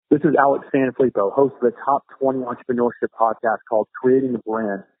This is Alex Sanfilippo, host of the Top 20 Entrepreneurship podcast called Creating a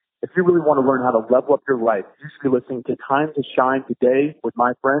Brand. If you really want to learn how to level up your life, you should be listening to Time to Shine Today with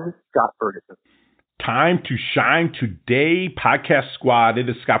my friend, Scott Ferguson. Time to Shine Today podcast squad. It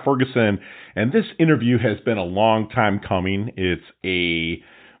is Scott Ferguson, and this interview has been a long time coming. It's a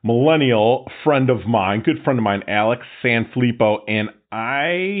millennial friend of mine, good friend of mine, Alex Sanfilippo, and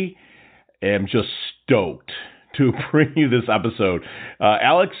I am just stoked to bring you this episode.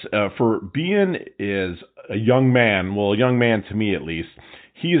 Alex, for being is a young man, well, a young man to me at least,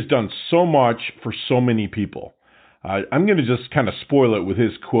 he has done so much for so many people. I'm going to just kind of spoil it with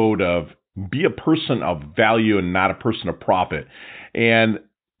his quote of, be a person of value and not a person of profit. And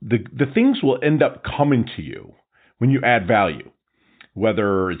the things will end up coming to you when you add value.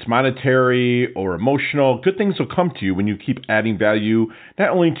 Whether it's monetary or emotional, good things will come to you when you keep adding value,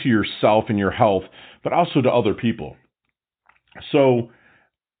 not only to yourself and your health, but also to other people. So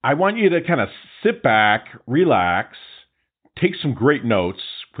I want you to kind of sit back, relax, take some great notes,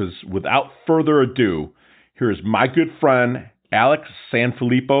 because without further ado, here is my good friend, Alex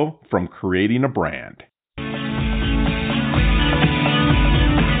Sanfilippo from Creating a Brand.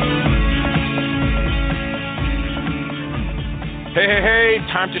 Hey,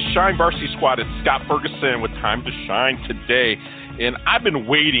 Time to Shine Varsity Squad. It's Scott Ferguson with Time to Shine Today. And I've been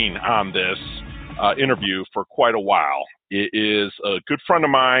waiting on this interview for quite a while. It is a good friend of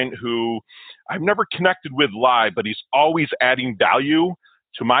mine who I've never connected with live, but he's always adding value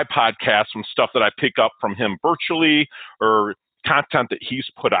to my podcast from stuff that I pick up from him virtually or content that he's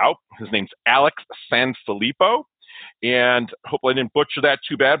put out. His name's Alex Sanfilippo. And hopefully I didn't butcher that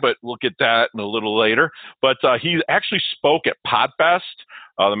too bad, but we'll get that in a little later. But he actually spoke at PodFest.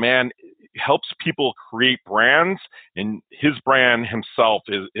 The man helps people create brands, and his brand himself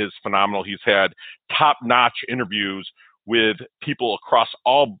is phenomenal. He's had top-notch interviews with people across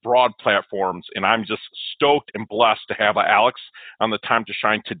all broad platforms, and I'm just stoked and blessed to have Alex on the Time to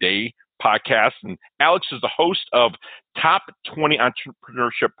Shine Today podcast. And Alex is the host of Top 20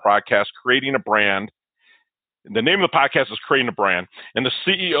 Entrepreneurship Podcast, Creating a Brand. The name of the podcast is Creating a Brand, and the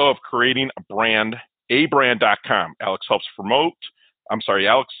CEO of Creating a Brand, abrand.com. Alex helps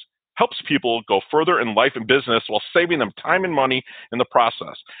people go further in life and business while saving them time and money in the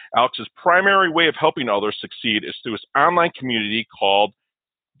process. Alex's primary way of helping others succeed is through his online community called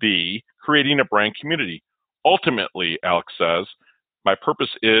the Creating a Brand community. Ultimately, Alex says, my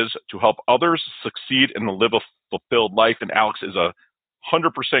purpose is to help others succeed and live a fulfilled life. And Alex is a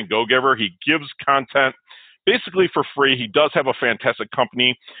 100% go-giver. He gives content basically for free. He does have a fantastic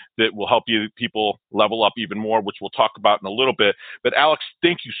company that will help people level up even more, which we'll talk about in a little bit. But Alex,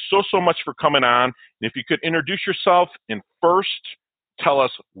 thank you so much for coming on. And if you could introduce yourself and first tell us,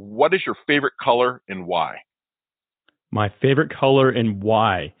 what is your favorite color and why? My favorite color and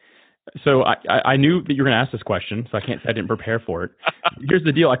why? So I knew that you were going to ask this question, so I can't say I didn't prepare for it. Here's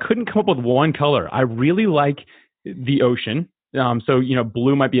the deal. I couldn't come up with one color. I really like the ocean. So,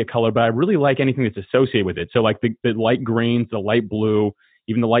 blue might be a color, but I really like anything that's associated with it. So like the light greens, the light blue,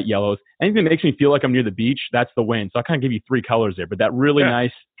 even the light yellows, anything that makes me feel like I'm near the beach, that's the win. So I kind of give you three colors there, but that really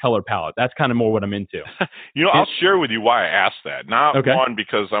nice color palette, that's kind of more what I'm into. I'll share with you why I asked that. Not one,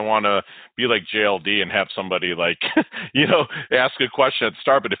 because I want to be like JLD and have somebody like, ask a question at the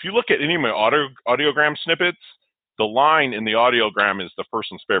start. But if you look at any of my audiogram snippets, the line in the audiogram is the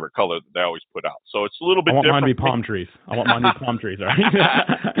person's favorite color that they always put out. So it's a little bit different. I want mine to be palm trees. I want mine to be palm trees. All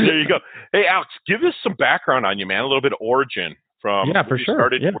right. There you go. Hey, Alex, give us some background on you, man. A little bit of origin from where you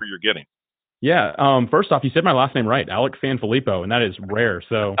started to where you're getting. Yeah. First off, you said my last name right, Alex Sanfilippo, and that is rare.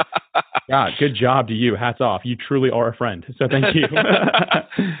 So, God, good job to you. Hats off. You truly are a friend. So thank you.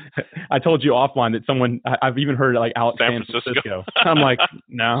 I told you offline that I've even heard like Alex San Francisco. I'm like,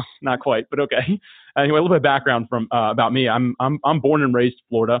 no, not quite, but okay. Anyway, a little bit of background about me. I'm born and raised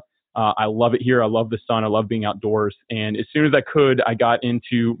Florida. I love it here. I love the sun. I love being outdoors. And as soon as I could, I got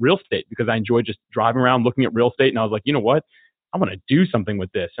into real estate because I enjoyed just driving around looking at real estate. And I was like, you know what? I want to do something with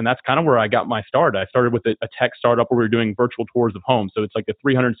this. And that's kind of where I got my start. I started with a tech startup where we were doing virtual tours of homes. So it's like a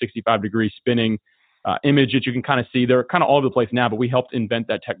 365-degree spinning image that you can kind of see. They're kind of all over the place now, but we helped invent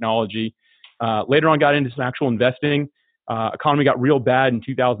that technology. Later on, got into some actual investing. Economy got real bad in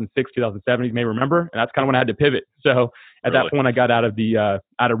 2006, 2007, you may remember. And that's kind of when I had to pivot. So at that point, I got out of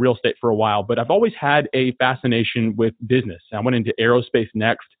real estate for a while. But I've always had a fascination with business. I went into aerospace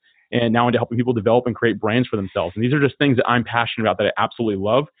next. And now into helping people develop and create brands for themselves. And these are just things that I'm passionate about that I absolutely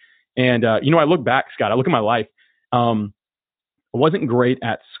love. And, I look back, Scott, I look at my life. I wasn't great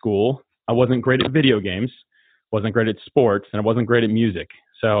at school. I wasn't great at video games. Wasn't great at sports. And I wasn't great at music.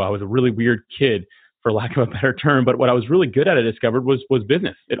 So I was a really weird kid. for lack of a better term. But what I was really good at, I discovered, was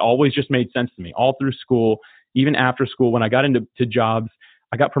business. It always just made sense to me all through school, even after school. When I got into jobs,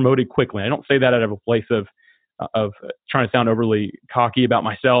 I got promoted quickly. I don't say that out of a place of trying to sound overly cocky about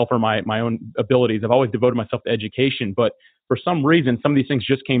myself or my own abilities. I've always devoted myself to education, but for some reason, some of these things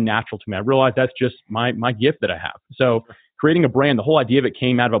just came natural to me. I realized that's just my gift that I have. So creating a brand, the whole idea of it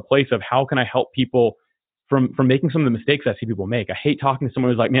came out of a place of how can I help people from making some of the mistakes I see people make. I hate talking to someone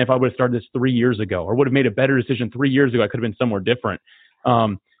who's like, man, if I would have started this 3 years ago, or would have made a better decision 3 years ago, I could have been somewhere different.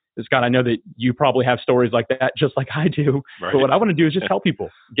 Scott, I know that you probably have stories like that, just like I do. Right. But what I want to do is just help people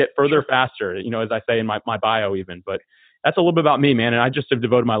get further faster, as I say in my bio even. But that's a little bit about me, man. And I just have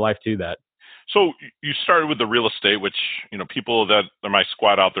devoted my life to that. So you started with the real estate, which, people that are my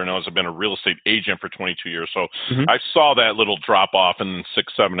squad out there knows I've been a real estate agent for 22 years. So I saw that little drop off in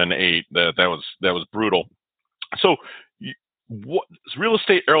 6, 7, and 8. That was brutal. So what real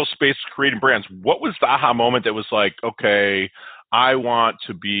estate, aerospace, creating brands, what was the aha moment that was like, okay, I want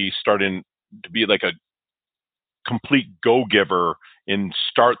to be starting to be like a complete go-giver and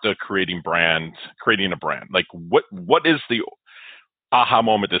start the creating a brand? Like what is the aha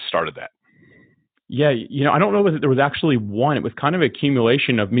moment that started that? Yeah, I don't know if there was actually one. It was kind of an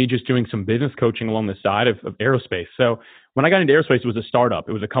accumulation of me just doing some business coaching along the side of aerospace. So when I got into aerospace, it was a startup.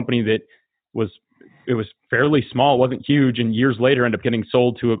 It was a company that was fairly small. It wasn't huge. And years later, ended up getting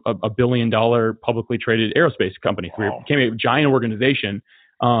sold to a $1 billion publicly traded aerospace company. So we became a giant organization.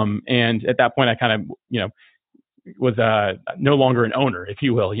 And at that point, I kind of, was no longer an owner, if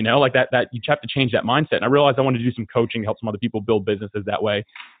you will, like that you have to change that mindset. And I realized I wanted to do some coaching, help some other people build businesses that way.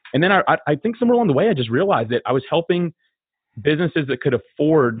 And then I think somewhere along the way, I just realized that I was helping businesses that could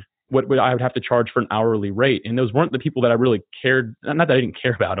afford what I would have to charge for an hourly rate. And those weren't the people that I really cared. Not that I didn't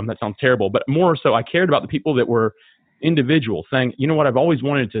care about them. That sounds terrible, but more so I cared about the people that were individuals saying, you know what, I've always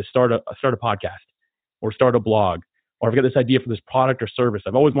wanted to start a podcast or start a blog, or I've got this idea for this product or service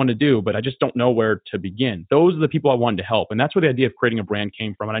I've always wanted to do, but I just don't know where to begin. Those are the people I wanted to help. And that's where the idea of creating a brand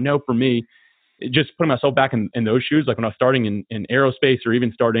came from. And I know for me, just putting myself back in those shoes, like when I was starting in aerospace or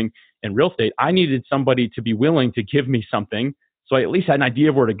even starting in real estate, I needed somebody to be willing to give me something. So I at least had an idea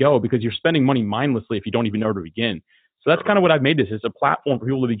of where to go, because you're spending money mindlessly if you don't even know where to begin. So that's kind of what I've made this. It's a platform for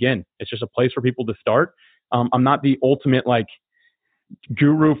people to begin. It's just a place for people to start. I'm not the ultimate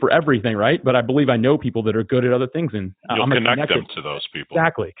guru for everything, right? But I believe I know people that are good at other things, and you'll connect them to those people.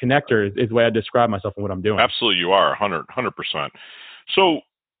 Exactly. Connector is the way I describe myself and what I'm doing. Absolutely, you are 100%. So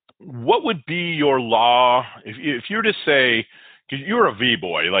what would be your law if you were to say, because you're a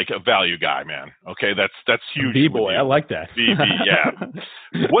V-boy, like a value guy, man. Okay, that's huge. V-boy, I like that. Yeah.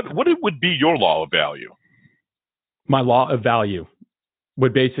 What would be your law of value? My law of value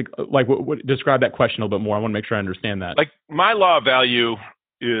would describe that question a little bit more. I want to make sure I understand that. Like my law of value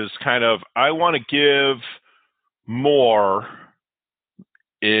is kind of, I want to give more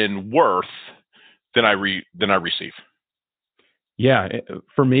in worth than I receive. Yeah,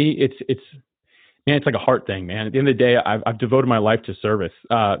 for me, it's like a heart thing, man. At the end of the day, I've devoted my life to service.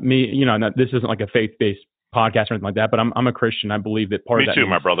 This isn't like a faith-based podcast or anything like that, but I'm a Christian. I believe that part of that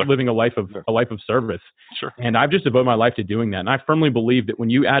is living a life of service. Sure. And I've just devoted my life to doing that. And I firmly believe that when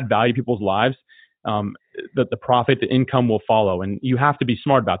you add value to people's lives, that the profit, the income will follow. And you have to be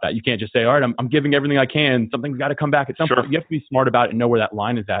smart about that. You can't just say, all right, I'm giving everything I can. Something's got to come back at some point. You have to be smart about it and know where that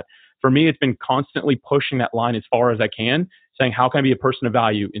line is at. For me, it's been constantly pushing that line as far as I can, saying, how can I be a person of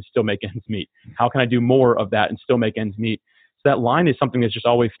value and still make ends meet? How can I do more of that and still make ends meet? So that line is something that's just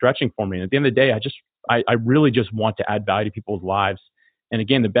always stretching for me. And at the end of the day, I really just want to add value to people's lives. And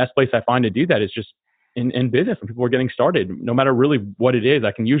again, the best place I find to do that is just in business when people are getting started. No matter really what it is,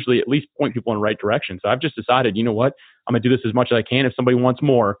 I can usually at least point people in the right direction. So I've just decided, you know what, I'm going to do this as much as I can. If somebody wants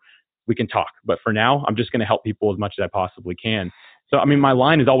more, we can talk. But for now, I'm just going to help people as much as I possibly can. So, I mean, my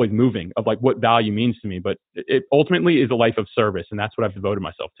line is always moving of like what value means to me, but it ultimately is a life of service. And that's what I've devoted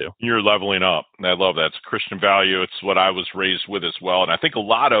myself to. You're leveling up. I love that. It's Christian value. It's what I was raised with as well. And I think a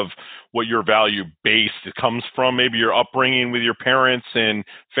lot of what your value based, it comes from maybe your upbringing with your parents and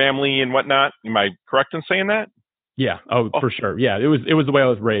family and whatnot. Am I correct in saying that? Yeah. Oh, for sure. Yeah. It was the way I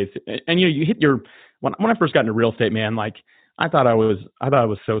was raised. And you hit when I first got into real estate, man, like, I thought I was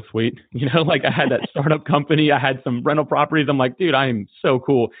so sweet, like I had that startup company, I had some rental properties. I'm like, dude, I am so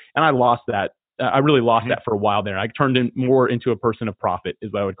cool. And I lost that. I really lost that for a while there. I turned more into a person of profit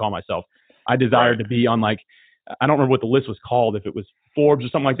is what I would call myself. I desired to be on I don't remember what the list was called, if it was Forbes or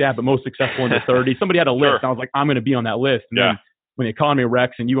something like that, but most successful in the 30s. Somebody had a list and I was like, I'm going to be on that list. And then when the economy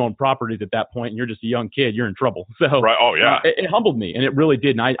wrecks and you own properties at that point and you're just a young kid, you're in trouble. So right. Oh yeah. it humbled me, and it really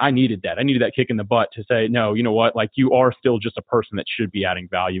did. And I needed that. I needed that kick in the butt to say, no, you know what? Like, you are still just a person that should be adding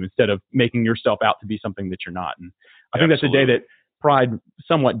value instead of making yourself out to be something that you're not. And I think that's the day that pride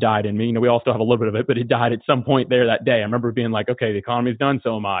somewhat died in me. You know, we all still have a little bit of it, but it died at some point there that day. I remember being like, okay, the economy's done,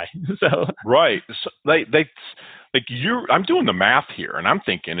 so am I. So right. So I'm doing the math here, and I'm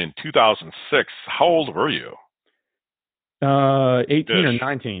thinking in 2006, how old were you? 18 or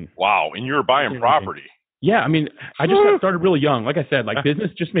 19. Wow. And you were buying property. Yeah. I mean, I just got started really young. Like I said, like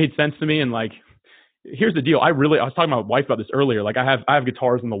business just made sense to me. And like, here's the deal. I was talking to my wife about this earlier. Like, I have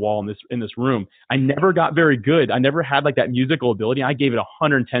guitars on the wall in this room. I never got very good. I never had like that musical ability. I gave it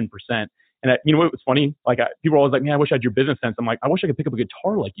 110%. And you know what was funny? Like, people were always like, man, I wish I had your business sense. I'm like, I wish I could pick up a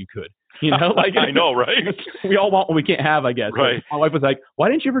guitar like you could. You know, like I know, right? We all want what we can't have, I guess. Right. My wife was like, why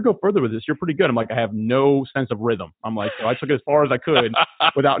didn't you ever go further with this? You're pretty good. I'm like, I have no sense of rhythm. I'm like, so I took it as far as I could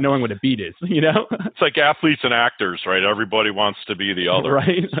without knowing what a beat is. You know, it's like athletes and actors, right? Everybody wants to be the other,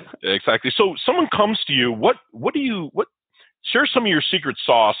 right? Exactly. So someone comes to you. What share some of your secret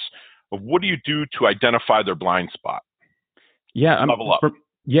sauce of what do you do to identify their blind spot? Yeah, level up.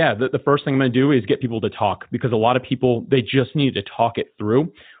 The first thing I'm going to do is get people to talk, because a lot of people, they just need to talk it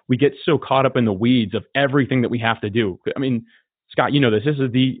through. We get so caught up in the weeds of everything that we have to do. I mean, Scott, you know this. This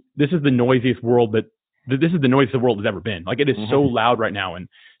is the noisiest world this is the noisiest the world has ever been. Like, it is so loud right now. And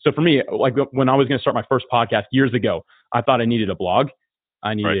so for me, like when I was going to start my first podcast years ago, I thought I needed a blog.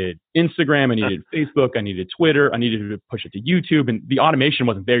 I needed Instagram. I needed Facebook. I needed Twitter. I needed to push it to YouTube, and the automation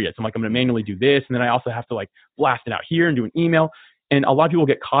wasn't there yet. So I'm like, I'm going to manually do this. And then I also have to like blast it out here and do an email. And a lot of people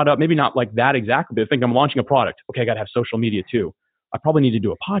get caught up, maybe not like that exactly, but they think I'm launching a product. Okay, I got to have social media too. I probably need to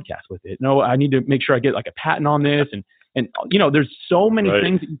do a podcast with it. No, I need to make sure I get like a patent on this. And you know, there's so many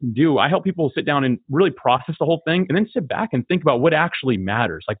things that you can do. I help people sit down and really process the whole thing, and then sit back and think about what actually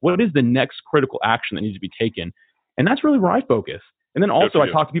matters. Like, what is the next critical action that needs to be taken? And that's really where I focus. And then also I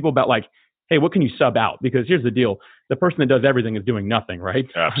talk to people about like, hey, what can you sub out? Because here's the deal. The person that does everything is doing nothing, right?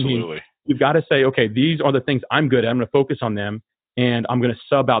 Absolutely. I mean, you've got to say, okay, these are the things I'm good at. I'm going to focus on them, and I'm going to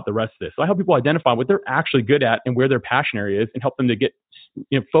sub out the rest of this. So I help people identify what they're actually good at and where their passion area is, and help them to get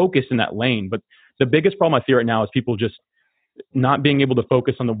focused in that lane. But the biggest problem I see right now is people just not being able to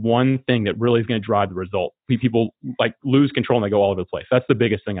focus on the one thing that really is going to drive the result. People like lose control and they go all over the place. That's the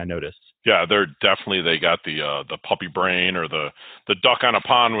biggest thing I noticed. Yeah, they got the puppy brain, or the duck on a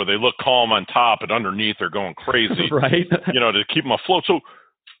pond where they look calm on top and underneath they're going crazy. Right. To keep them afloat. So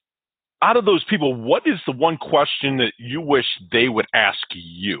out of those people, what is the one question that you wish they would ask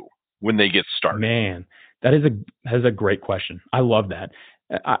you when they get started? Man, that is a great question. I love that.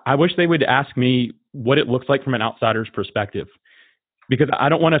 I wish they would ask me what it looks like from an outsider's perspective, because I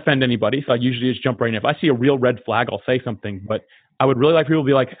don't want to offend anybody. So I usually just jump right in. If I see a real red flag, I'll say something, but I would really like people to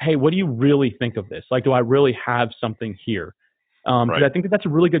be like, hey, what do you really think of this? Like, do I really have something here? Because I think that's a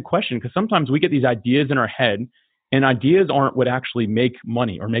really good question, because sometimes we get these ideas in our head, and ideas aren't what actually make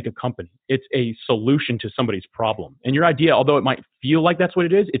money or make a company. It's a solution to somebody's problem. And your idea, although it might feel like that's what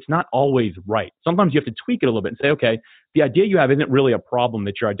it is, it's not always right. Sometimes you have to tweak it a little bit and say, okay, the idea you have isn't really a problem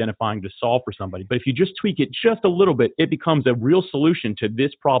that you're identifying to solve for somebody. But if you just tweak it just a little bit, it becomes a real solution to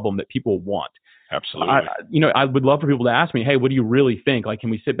this problem that people want. Absolutely. I would love for people to ask me, hey, what do you really think? Like, can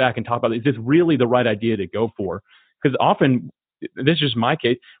we sit back and talk about it? Is this really the right idea to go for? Because often, this is just my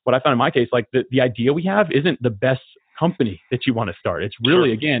case. What I found in my case, like the idea we have isn't the best company that you want to start. It's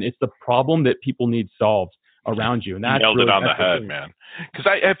really, again, it's the problem that people need solved around you. And that's nailed it on the head, man. Because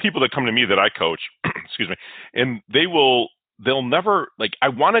I have people that come to me that I coach, excuse me, and they'll never, like, I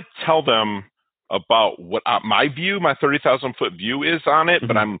want to tell them about what my view, my 30,000 foot view is on it,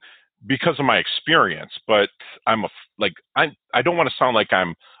 but because of my experience, but I don't want to sound like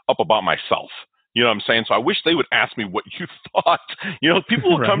I'm up about myself. You know what I'm saying? So I wish they would ask me what you thought.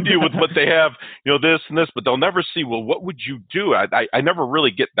 People will come to you with what they have, this and this, but they'll never see, well, what would you do? I never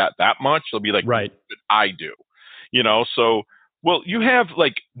really get that much. They'll be like, right, what I do, So, well, you have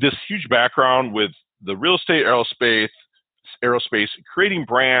like this huge background with the real estate, aerospace, creating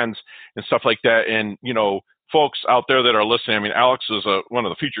brands and stuff like that. And, folks out there that are listening, I mean, Alex is one of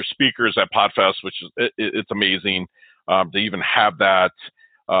the featured speakers at PodFest, which is, it's amazing to even have that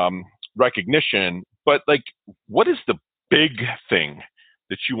recognition. But like, what is the big thing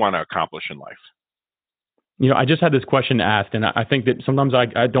that you want to accomplish in life? I just had this question asked, and I think that sometimes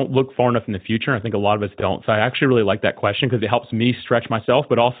I don't look far enough in the future. I think a lot of us don't. So I actually really like that question, because it helps me stretch myself,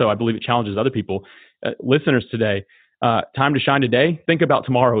 but also I believe it challenges other people. Listeners today, time to shine today. Think about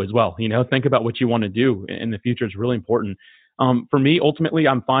tomorrow as well. Think about what you want to do in the future is really important. For me, ultimately,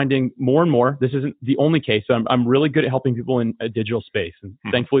 I'm finding more and more, this isn't the only case. I'm really good at helping people in a digital space. And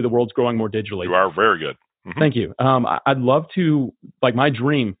thankfully, the world's growing more digitally. You are very good. Thank you. I'd love to, like my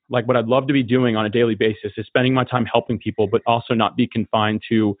dream, like what I'd love to be doing on a daily basis is spending my time helping people, but also not be confined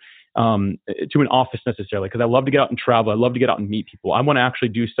to an office necessarily. Because I love to get out and travel. I love to get out and meet people. I want to actually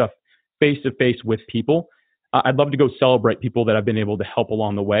do stuff face to face with people. I'd love to go celebrate people that I've been able to help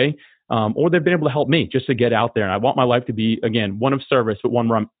along the way, or they've been able to help me just to get out there. And I want my life to be, again, one of service, but one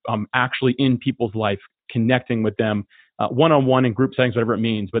where I'm actually in people's life, connecting with them one-on-one in group settings, whatever it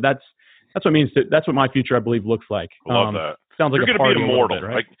means. But that's what it means. That's what my future, I believe, looks like. I love that. Sounds like you're going to be immortal. Bit,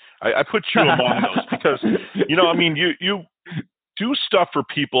 right? I put you among those because, you do stuff for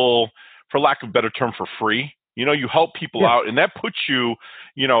people, for lack of a better term, for free. You help people out, and that puts you,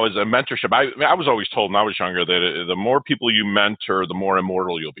 as a mentorship. I was always told when I was younger that the more people you mentor, the more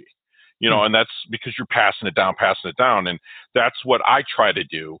immortal you'll be. And that's because you're passing it down. And that's what I try to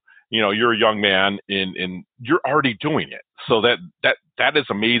do. You're a young man and you're already doing it. So that is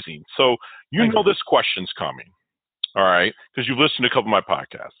amazing. So know this question's coming. All right. Because you've listened to a couple of my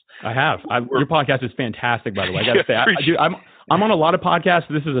podcasts. I have. Your podcast is fantastic, by the way. I got to say, I'm on a lot of podcasts.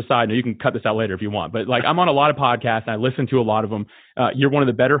 This is a side note. You can cut this out later if you want. But I'm on a lot of podcasts and I listen to a lot of them. You're one of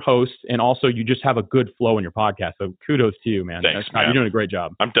the better hosts, and also you just have a good flow in your podcast. So kudos to you, man. Thanks, man. You're doing a great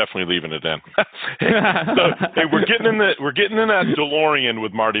job. I'm definitely leaving it in. So, we're getting in that DeLorean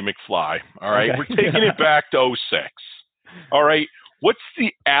with Marty McFly. All right. Okay. We're taking it back to 2006. All right. What's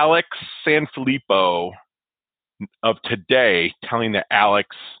the Alex Sanfilippo of today telling the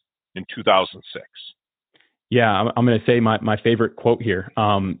Alex in 2006? Yeah, I'm going to say my favorite quote here,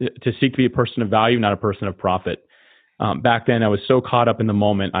 to seek to be a person of value, not a person of profit. Back then, I was so caught up in the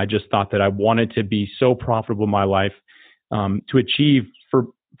moment. I just thought that I wanted to be so profitable in my life, to achieve for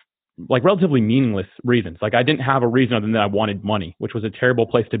relatively meaningless reasons. I didn't have a reason other than that I wanted money, which was a terrible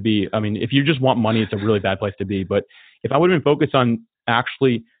place to be. I mean, if you just want money, it's a really bad place to be. But if I would have been focused on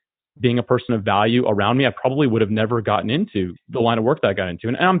actually being a person of value around me, I probably would have never gotten into the line of work that I got into.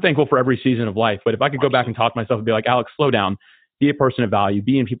 And I'm thankful for every season of life. But if I could go back and talk to myself and be like, Alex, slow down, be a person of value,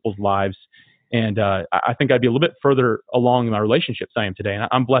 be in people's lives. And I think I'd be a little bit further along in my relationships than I am today. And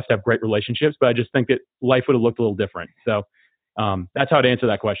I'm blessed to have great relationships, but I just think that life would have looked a little different. So that's how I'd answer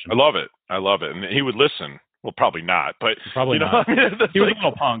that question. I love it. And he would listen. Well, probably not, but probably not. He was a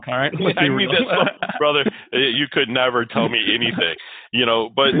little punk, all right? Brother, you could never tell me anything,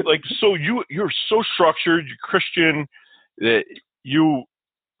 but so you're so structured, you're Christian, that you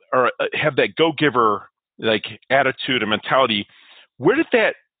have that go-giver, attitude and mentality. Where did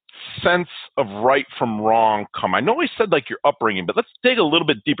that sense of right from wrong come? I know I said your upbringing, but let's dig a little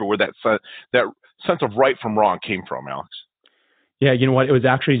bit deeper where that sense of right from wrong came from, Alex. Yeah, you know what? It was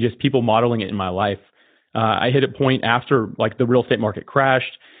actually just people modeling it in my life. I hit a point after the real estate market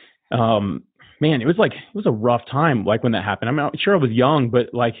crashed. Man, it was a rough time when that happened. I'm sure I was young, but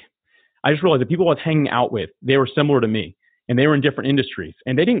I just realized the people I was hanging out with, they were similar to me, and they were in different industries,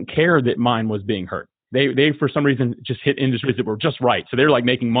 and they didn't care that mine was being hurt. They for some reason just hit industries that were just right. So they're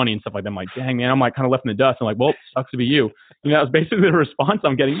making money and stuff like that. I'm like, dang man, I'm kind of left in the dust. I'm well, sucks to be you. That was basically the response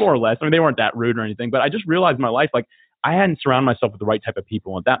I'm getting, more or less. I mean, they weren't that rude or anything, but I just realized in my life, I hadn't surrounded myself with the right type of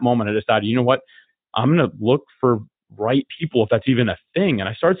people. At that moment, I decided, you know what? I'm going to look for right people, if that's even a thing. And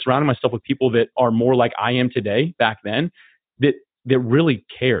I started surrounding myself with people that are more like I am today, back then, that really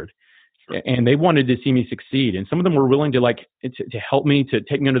cared. Sure. And they wanted to see me succeed. And some of them were willing to help me, to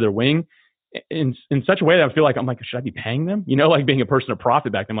take me under their wing in such a way that I feel I'm should I be paying them? Being a person of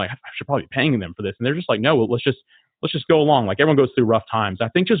profit back then, I should probably be paying them for this. And they're just no, well, let's just go along. Everyone goes through rough times. I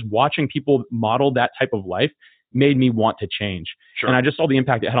think just watching people model that type of life made me want to change. Sure. And I just saw the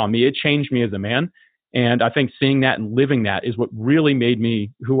impact it had on me. It changed me as a man. And I think seeing that and living that is what really made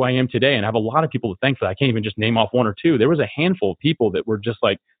me who I am today. And I have a lot of people to thank for that. I can't even just name off one or two. There was a handful of people that were just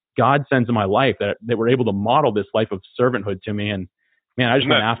God sends in my life that were able to model this life of servanthood to me. And man, I just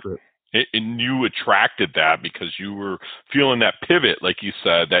went after it. And you attracted that because you were feeling that pivot, like you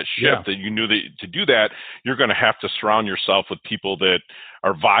said, that shift, that you knew that to do that, you're going to have to surround yourself with people that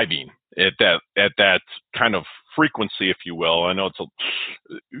are vibing at that kind of frequency, if you will. I know it's a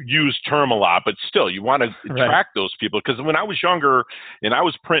used term a lot, but still, you want to attract those people. Because when I was younger and I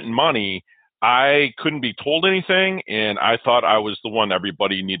was printing money, I couldn't be told anything, and I thought I was the one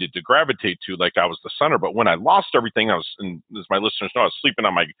everybody needed to gravitate to, like I was the center. But when I lost everything, I was, and as my listeners know, I was sleeping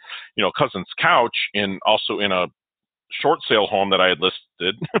on my, cousin's couch, and also in a short sale home that I had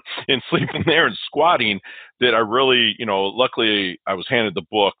listed, and sleeping there and squatting. That I really, luckily I was handed the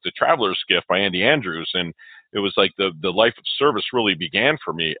book, The Traveler's Gift by Andy Andrews, and it was the life of service really began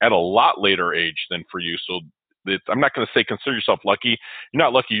for me at a lot later age than for you. So I'm not going to say consider yourself lucky. You're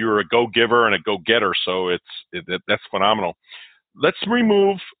not lucky. You're a go-giver and a go-getter. So that's phenomenal. Let's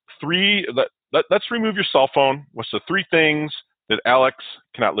remove let's remove your cell phone. What's the 3 things that Alex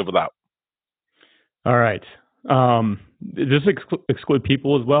cannot live without? All right. Does this exclude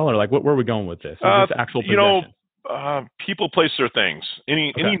people as well, or like where are we going with this? Is this actual possession? People, place, or things.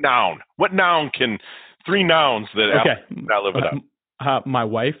 Any noun. What noun 3 nouns that Alex cannot live without? My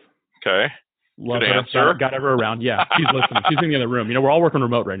wife. Okay. Love Good her. answer. Got her around. Yeah, she's listening. She's in the other room. We're all working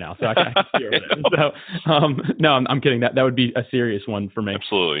remote right now, so I can see her there. So, no, I'm kidding. That would be a serious one for me.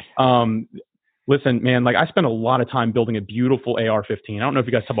 Absolutely. Listen, man, like I spent a lot of time building a beautiful AR-15. I don't know if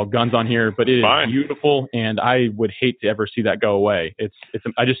you guys talk about guns on here, but it is beautiful, and I would hate to ever see that go away.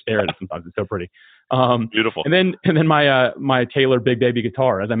 I just stare at it sometimes. It's so pretty. Beautiful. And then my Taylor Big Baby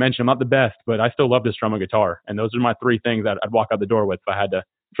guitar. As I mentioned, I'm not the best, but I still love to strum a guitar, and those are my 3 things that I'd walk out the door with if I had to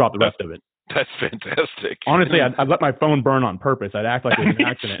drop the rest of it. That's fantastic. Honestly, I'd let my phone burn on purpose. I'd act like it was an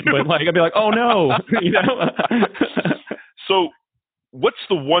accident, but like I'd be like, oh no, you know. So, what's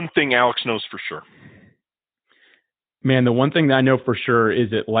the one thing Alex knows for sure? Man, the one thing that I know for sure is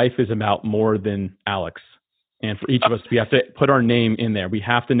that life is about more than Alex. And for each of us, we have to put our name in there. We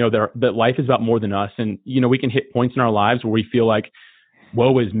have to know that life is about more than us. And, you know, we can hit points in our lives where we feel like,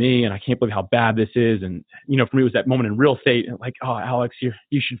 woe is me, and I can't believe how bad this is. And, you know, for me, it was that moment in real estate, like, oh, Alex, you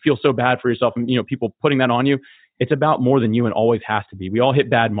should feel so bad for yourself. And, you know, people putting that on you. It's about more than you and always has to be. We all hit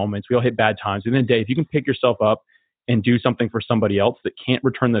bad moments. We all hit bad times. And then, Dave, if you can pick yourself up and do something for somebody else that can't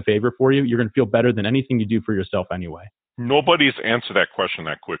return the favor for you, you're going to feel better than anything you do for yourself anyway. Nobody's answered that question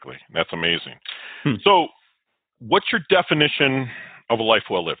that quickly. That's amazing. So what's your definition of a life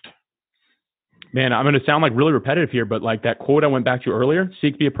well lived? Man, I'm going to sound like really repetitive here, but like that quote I went back to earlier,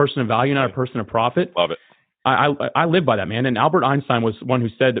 seek to be a person of value, not a person of profit. Love it. I live by that, man. And Albert Einstein was one who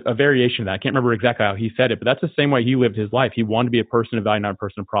said a variation of that. I can't remember exactly how he said it, but that's the same way he lived his life. He wanted to be a person of value, not a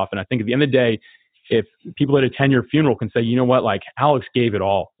person of profit. And I think at the end of the day, if people that attend your funeral can say, you know what, like Alex gave it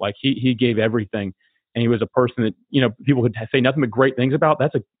all, like he gave everything, and he was a person that, you know, people could say nothing but great things about,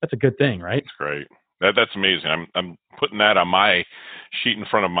 that's a good thing, right? That's great. That's amazing. I'm putting that on my sheet in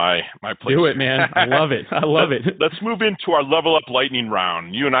front of my place. Do it, man. I love it. I love it. Let's move into our level up lightning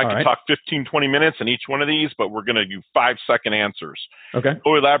round. You and I can talk 15, 20 minutes in each one of these, but we're going to do 5-second answers. Okay.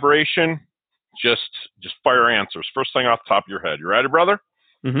 No elaboration, just fire answers. First thing off the top of your head. You ready, brother?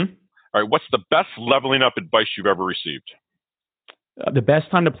 Mm-hmm. All right. What's the best leveling up advice you've ever received? The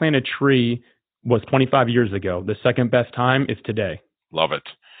best time to plant a tree was 25 years ago. The second best time is today. Love it.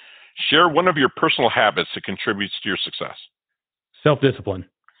 Share one of your personal habits that contributes to your success. Self-discipline.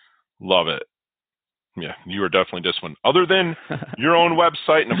 Love it. Yeah, you are definitely disciplined. Other than your own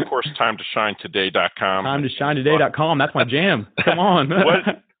website and, of course, TimeToShineToday.com. TimeToShineToday.com. That's my jam. Come on.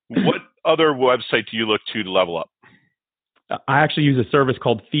 What other website do you look to level up? I actually use a service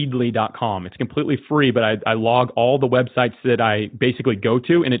called Feedly.com. It's completely free, but I log all the websites that I basically go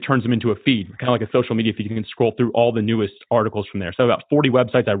to, and it turns them into a feed, kind of like a social media feed. You can scroll through all the newest articles from there. So about 40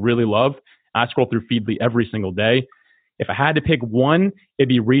 websites I really love. I scroll through Feedly every single day. If I had to pick one, it'd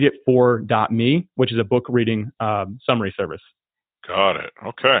be readit4.me, which is a book reading summary service. Got it.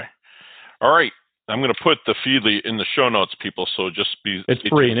 Okay. All right. I'm going to put the Feedly in the show notes, people, so just be... It's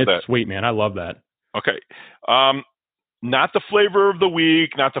free, and it's sweet, man. I love that. Okay. Not the flavor of the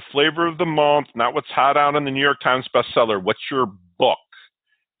week, not the flavor of the month, not what's hot out in the New York Times bestseller. What's your book?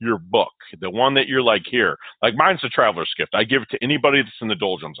 Your book, the one that you're like, here. Like mine's the Traveler's Gift. I give it to anybody that's in the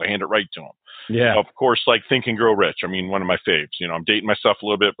doldrums. I hand it right to them. Yeah. Of course, like Think and Grow Rich. I mean, one of my faves. You know, I'm dating myself a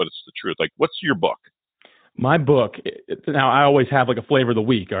little bit, but it's the truth. Like, what's your book? My book, now I always have like a flavor of the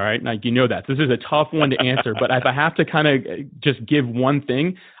week, all right? Like, you know that. This is a tough one to answer, but if I have to kind of just give one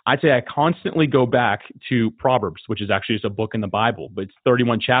thing, I'd say I constantly go back to Proverbs, which is actually just a book in the Bible, but it's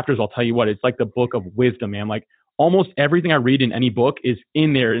 31 chapters. I'll tell you what, it's like the book of wisdom, man. Like almost everything I read in any book is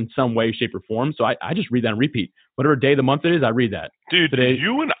in there in some way, shape, or form. So I just read that and repeat. Whatever day of the month it is, I read that. Dude, today,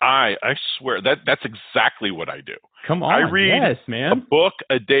 you and I swear, that's exactly what I do. Come on. I read man. a book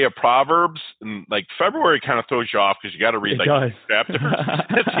a day of Proverbs, and like February kind of throws you off because you got to read like chapters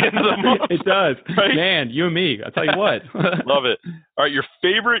at the end of the month. It does. Right? Man, you and me. I'll tell you what. Love it. All right, your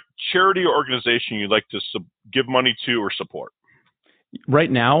favorite charity or organization you'd like to give money to or support?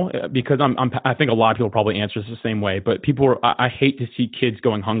 Right now, because I think a lot of people probably answer this the same way, but I hate to see kids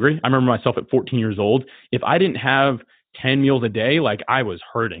going hungry. I remember myself at 14 years old. If I didn't have 10 meals a day, like I was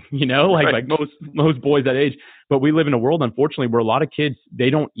hurting, you know, like most boys that age. But we live in a world, unfortunately, where a lot of kids, they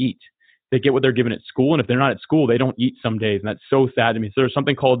don't eat. They get what they're given at school. And if they're not at school, they don't eat some days. And that's so sad to me. So there's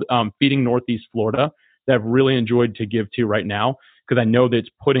something called Feeding Northeast Florida that I've really enjoyed to give to right now, because I know that it's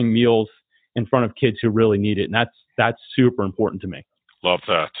putting meals in front of kids who really need it. And that's super important to me. Love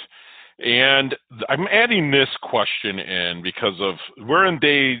that. And I'm adding this question in because we're in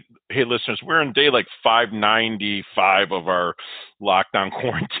day like 595 of our lockdown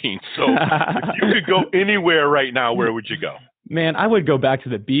quarantine. So if you could go anywhere right now, where would you go? Man, I would go back to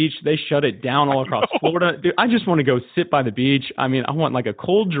the beach. They shut it down all across Florida. Dude, I just want to go sit by the beach. I mean, I want like a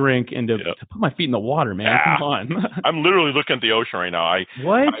cold drink and to put my feet in the water, man. Yeah. Come on. I'm literally looking at the ocean right now.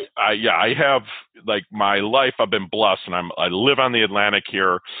 What? I have, like, my life, I've been blessed, and I live on the Atlantic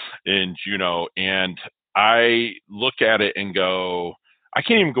here in Juneau, and I look at it and go, I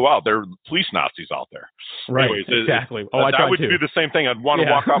can't even go out. There are police Nazis out there. Right, Anyways, exactly. I would do the same thing. I'd want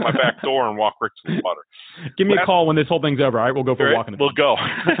to walk out my back door and walk right to the water. Give me a call when this whole thing's over. All right, we'll go for a walk. We'll go.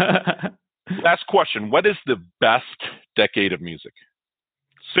 Last question. What is the best decade of music?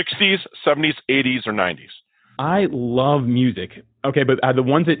 60s, 70s, 80s, or 90s? I love music. Okay, but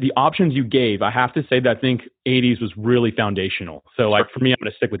the options you gave, I have to say that I think 80s was really foundational. So, like, for me, I'm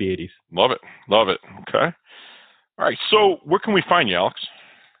going to stick with the 80s. Love it. Okay. All right, so where can we find you, Alex?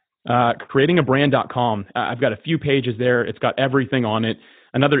 Creatingabrand.com. I've got a few pages there. It's got everything on it.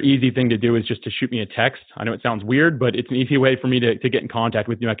 Another easy thing to do is just to shoot me a text. I know it sounds weird, but it's an easy way for me to get in contact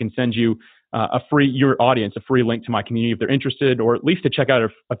with you. I can send you your audience, a free link to my community if they're interested, or at least to check out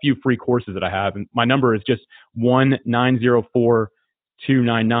a few free courses that I have. And my number is just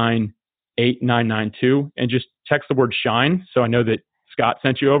 1-904-299-8992, and just text the word shine. So I know that Scott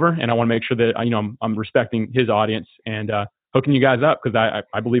sent you over, and I want to make sure that I'm respecting his audience and hooking you guys up, because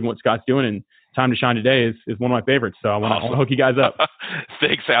I believe in what Scott's doing, and Time to Shine Today is one of my favorites. So I want to hook you guys up.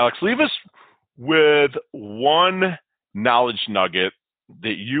 Thanks, Alex. Leave us with one knowledge nugget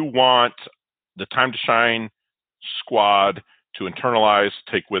that you want the Time to Shine squad to internalize,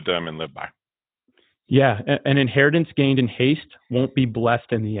 take with them, and live by. Yeah, an inheritance gained in haste won't be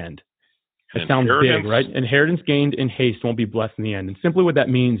blessed in the end. It sounds big, right? Inheritance gained in haste won't be blessed in the end. And simply what that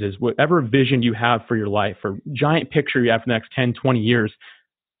means is whatever vision you have for your life, or giant picture you have for the next 10, 20 years,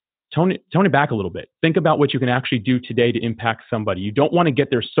 tone it back a little bit. Think about what you can actually do today to impact somebody. You don't want to get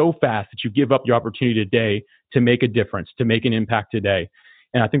there so fast that you give up your opportunity today to make a difference, to make an impact today.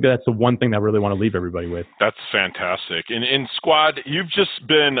 And I think that's the one thing that I really want to leave everybody with. That's fantastic. And squad, you've just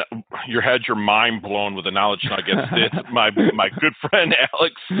had your mind blown with the knowledge nuggets that my good friend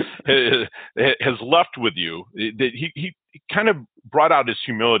Alex has left with you. He kind of brought out his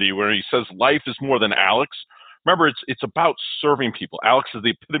humility, where he says life is more than Alex. Remember, it's about serving people. Alex is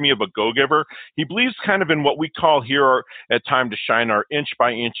the epitome of a go-giver. He believes kind of in what we call here at Time to Shine our inch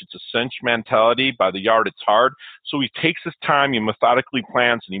by inch, it's a cinch mentality. By the yard, it's hard. So he takes his time, he methodically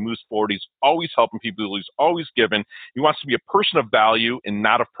plans, and he moves forward. He's always helping people. He's always giving. He wants to be a person of value and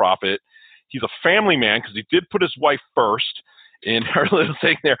not of profit. He's a family man because he did put his wife first in our little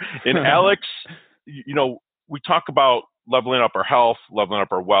thing there. And Alex, we talk about leveling up our health, leveling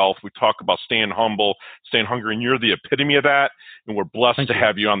up our wealth. We talk about staying humble, staying hungry, and you're the epitome of that. And we're blessed to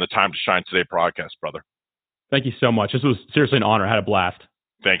have you on the Time to Shine Today podcast, brother. Thank you so much. This was seriously an honor. I had a blast.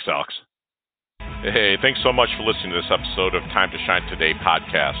 Thanks, Alex. Hey, thanks so much for listening to this episode of Time to Shine Today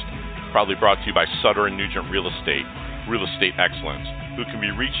podcast, proudly brought to you by Sutter & Nugent Real Estate Excellence, who can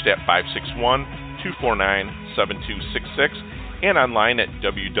be reached at 561-249-7266 and online at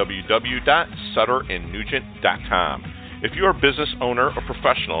www.sutterandnugent.com. If you're a business owner or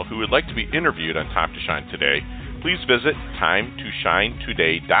professional who would like to be interviewed on Time to Shine Today, please visit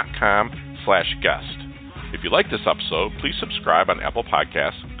timetoshinetoday.com/guest. If you like this episode, please subscribe on Apple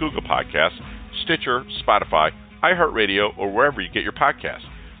Podcasts, Google Podcasts, Stitcher, Spotify, iHeartRadio, or wherever you get your podcasts.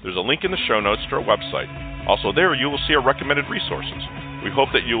 There's a link in the show notes to our website. Also there, you will see our recommended resources. We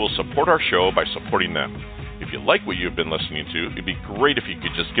hope that you will support our show by supporting them. If you like what you've been listening to, it'd be great if you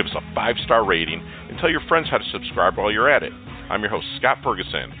could just give us a 5-star rating and tell your friends how to subscribe while you're at it. I'm your host, Scott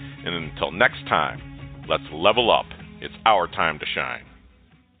Ferguson, and until next time, let's level up. It's our time to shine.